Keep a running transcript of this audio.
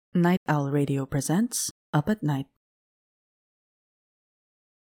Night Owl Radio presents Up at Night.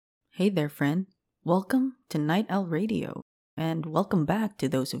 Hey there, friend. Welcome to Night Owl Radio, and welcome back to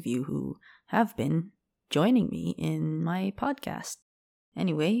those of you who have been joining me in my podcast.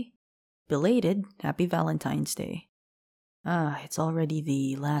 Anyway, belated Happy Valentine's Day. It's already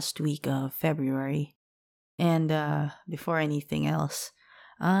the last week of February, and before anything else,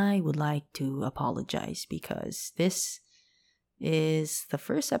 I would like to apologize because this is the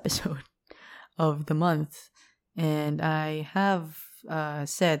first episode of the month, and I have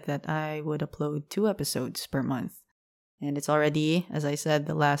said that I would upload 2 episodes per month, and it's already, as I said,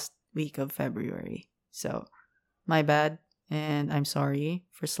 the last week of February. So, my bad, and I'm sorry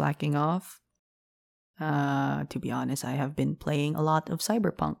for slacking off. To be honest, I have been playing a lot of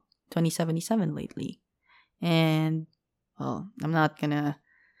Cyberpunk 2077 lately, and well, I'm not gonna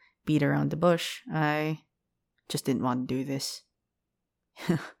beat around the bush. I just didn't want to do this.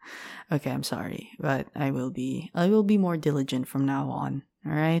 Okay, I'm sorry, but I will be more diligent from now on.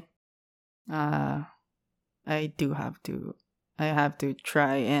 All right. I have to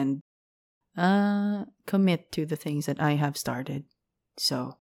try and commit to the things that I have started.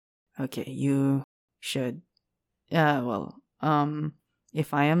 So, okay, you should if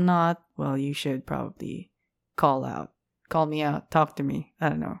I am not, well, you should probably call me out, talk to me. I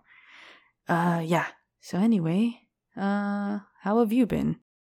don't know. Yeah. So anyway, how have you been?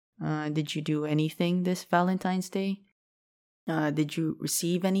 Did you do anything this Valentine's Day? Did you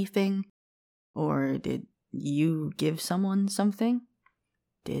receive anything? Or did you give someone something?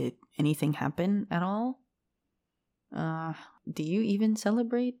 Did anything happen at all? Do you even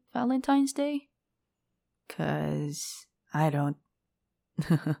celebrate Valentine's Day? 'Cause I don't.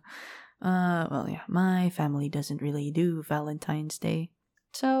 Well, yeah, my family doesn't really do Valentine's Day,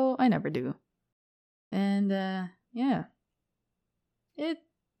 so I never do. And, yeah. It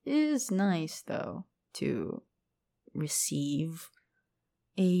is nice, though, to receive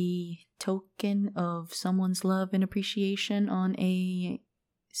a token of someone's love and appreciation on a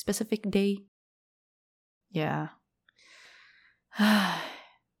specific day. Yeah.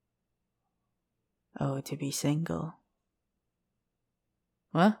 Oh, to be single.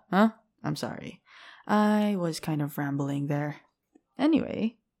 What? Huh? I'm sorry. I was kind of rambling there.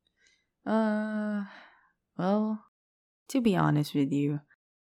 Anyway, well, to be honest with you,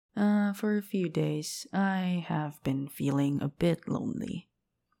 for a few days, I have been feeling a bit lonely.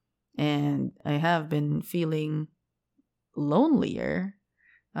 And I have been feeling lonelier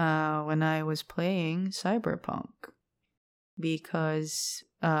when I was playing Cyberpunk. Because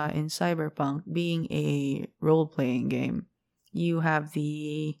in Cyberpunk, being a role-playing game, you have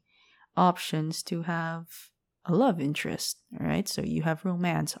the options to have a love interest, right? So you have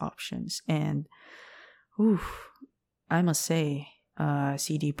romance options. And, I must say,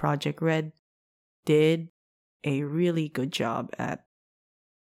 CD Projekt Red did a really good job at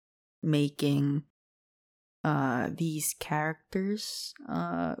making these characters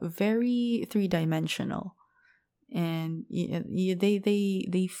very three-dimensional, and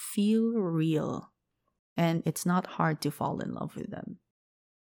they feel real, and it's not hard to fall in love with them.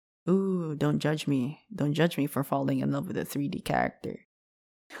 Ooh, don't judge me for falling in love with a 3D character.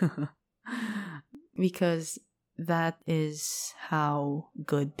 Because that is how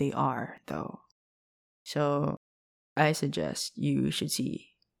good they are, though. So I suggest you should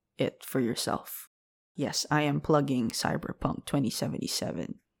see it for yourself. Yes, I am plugging Cyberpunk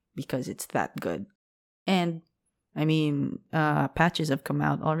 2077 because it's that good. And I mean, patches have come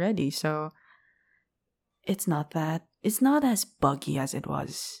out already, so it's not as buggy as it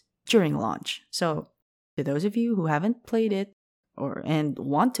was during launch. So to those of you who haven't played it and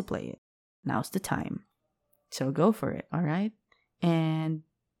want to play it, now's the time. So go for it, all right? And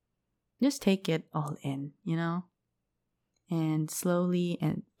just take it all in, and slowly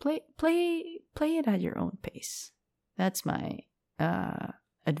and play it at your own pace. That's my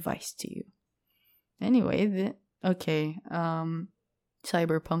advice to you. Anyway,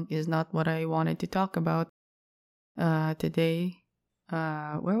 Cyberpunk is not what I wanted to talk about today.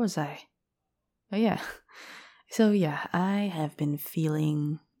 Where was I? Oh yeah. So yeah, I have been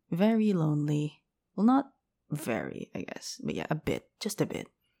feeling very lonely. Well, not very, I guess, but yeah, just a bit.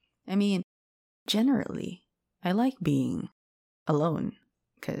 I mean, generally, I like being alone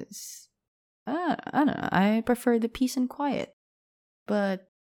because I don't know, I prefer the peace and quiet.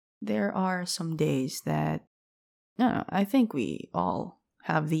 But there are some days that I think we all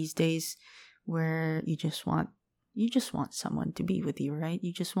have these days where you just want someone to be with you, right?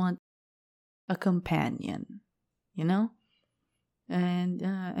 You just want a companion, And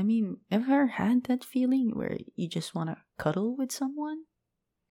I mean, ever had that feeling where you just want to cuddle with someone?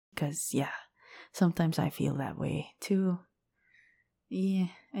 Because, yeah, sometimes I feel that way too. Yeah,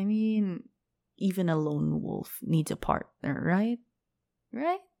 I mean, even a lone wolf needs a partner, right?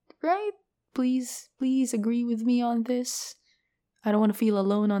 Right? Right? Please agree with me on this. I don't want to feel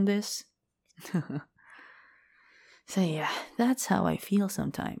alone on this. So, yeah, that's how I feel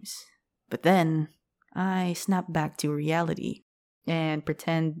sometimes. But then I snap back to reality and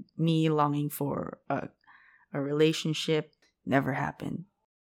pretend me longing for a relationship never happened.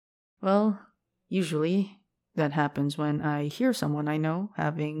 Well, usually that happens when I hear someone I know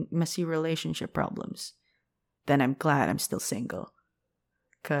having messy relationship problems. Then I'm glad I'm still single.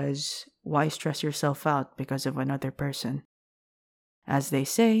 Because why stress yourself out because of another person? As they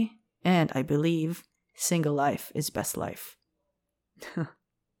say, and I believe, single life is best life.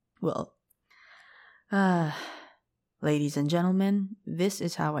 Well, uh, ladies and gentlemen, this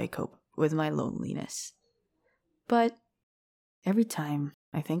is how I cope with my loneliness. But every time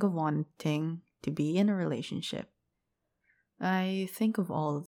I think of wanting to be in a relationship, I think of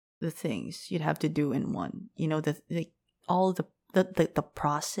all the things you'd have to do in one. You know, all the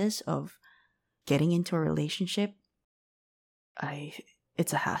process of getting into a relationship.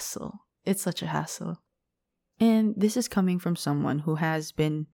 It's a hassle. It's such a hassle. And this is coming from someone who has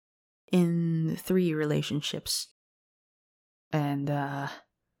been in 3 relationships, and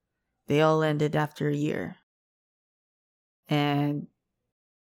they all ended after a year. And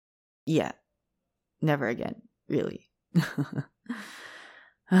yeah, never again, really.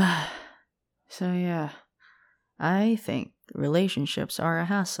 So yeah, I think relationships are a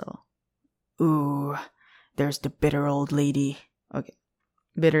hassle. Ooh, there's the bitter old lady. Okay,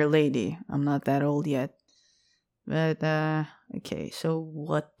 bitter lady. I'm not that old yet. But okay, so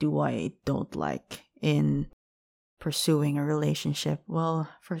what do I don't like in pursuing a relationship? Well,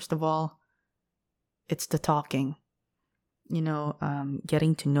 first of all, it's the talking.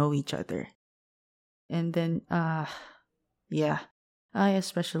 Getting to know each other. And then yeah, I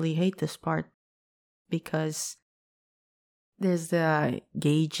especially hate this part because there's the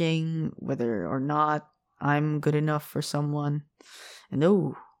gauging whether or not I'm good enough for someone. And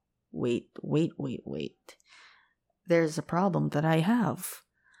oh, wait. There's a problem that I have.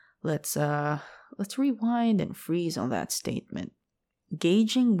 Let's rewind and freeze on that statement.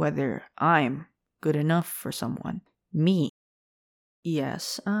 Gauging whether I'm good enough for someone. Me.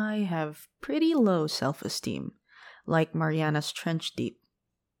 Yes, I have pretty low self-esteem, like Mariana's trench deep.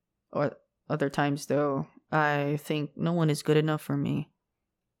 Or other times though, I think no one is good enough for me.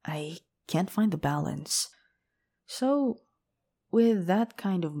 I can't find the balance. So, with that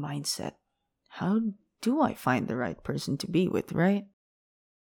kind of mindset, how do I find the right person to be with, right?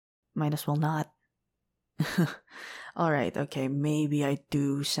 Might as well not. Alright, okay, maybe I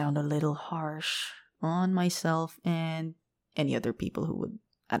do sound a little harsh on myself and any other people who would,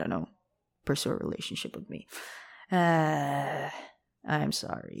 I don't know, pursue a relationship with me. I'm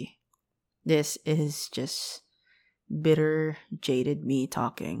sorry. This is just bitter, jaded me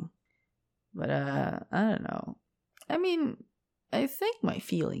talking. But, I don't know. I mean, I think my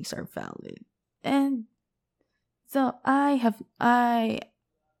feelings are valid. And so I have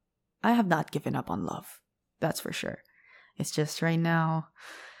not given up on love. That's for sure. It's just right now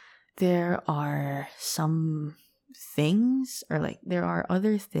there are some things, or like there are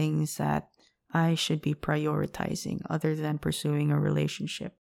other things that I should be prioritizing other than pursuing a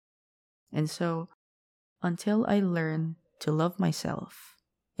relationship. And so until I learn to love myself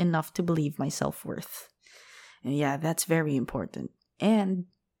enough to believe my self-worth. And yeah, that's very important. And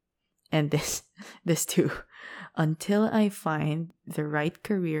this this too, until I find the right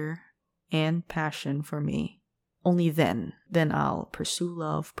career and passion for me, only then I'll pursue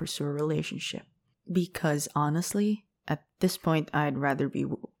love, pursue a relationship. Because honestly, at this point, I'd rather be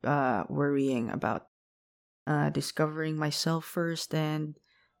worrying about discovering myself first and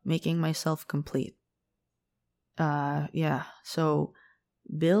making myself complete. Yeah, so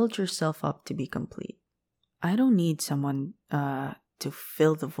build yourself up to be complete. I don't need someone to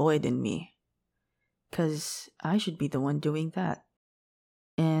fill the void in me, because I should be the one doing that.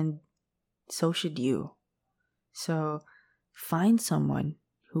 And so should you. So find someone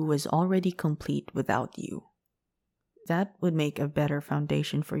who is already complete without you. That would make a better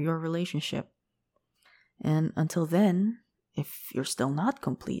foundation for your relationship. And until then, if you're still not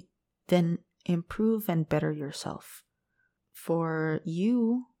complete, then improve and better yourself for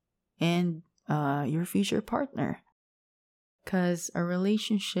you and your future partner. Because a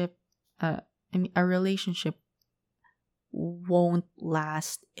relationship won't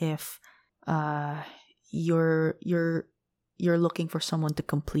last if you're looking for someone to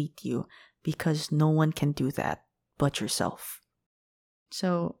complete you, because no one can do that but yourself.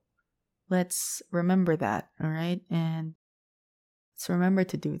 So let's remember that, all right? And let's remember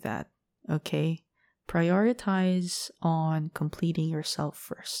to do that, okay? Prioritize on completing yourself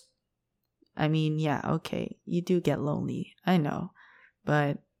first. I mean, yeah, okay, you do get lonely, I know,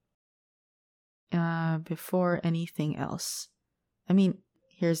 but before anything else, I mean,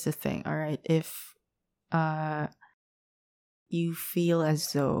 here's the thing, all right? If you feel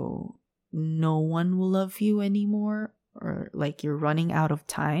as though no one will love you anymore, or like you're running out of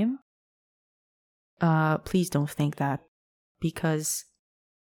time, please don't think that, because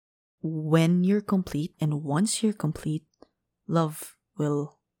when you're complete and once you're complete, love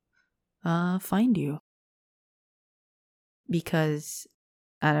will find you. Because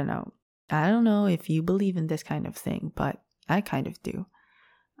I don't know if you believe in this kind of thing, but I kind of do.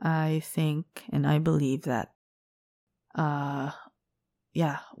 I think and I believe that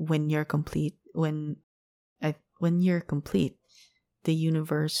yeah, when you're complete, when you're complete, the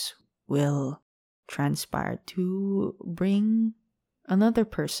universe will transpire to bring another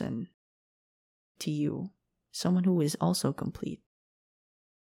person to you, someone who is also complete.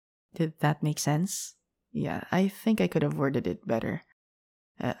 Did that make sense? Yeah, I think I could have worded it better.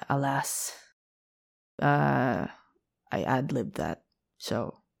 Alas, I ad-libbed that,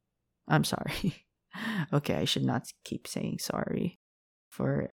 so I'm sorry. Okay, I should not keep saying sorry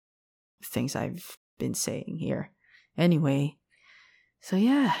for things I've been saying here. Anyway, so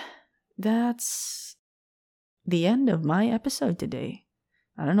yeah, that's the end of my episode today.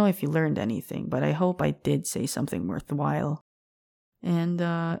 I don't know if you learned anything, but I hope I did say something worthwhile. And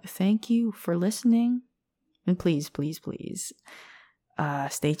thank you for listening. And please, please, please,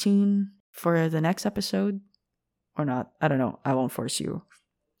 stay tuned for the next episode. Or not. I don't know. I won't force you.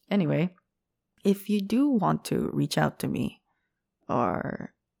 Anyway, if you do want to reach out to me,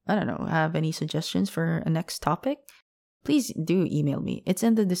 or I don't know, have any suggestions for a next topic, please do email me. It's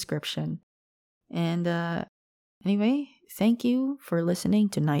in the description. And anyway, thank you for listening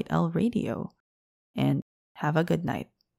to Night Owl Radio, and have a good night.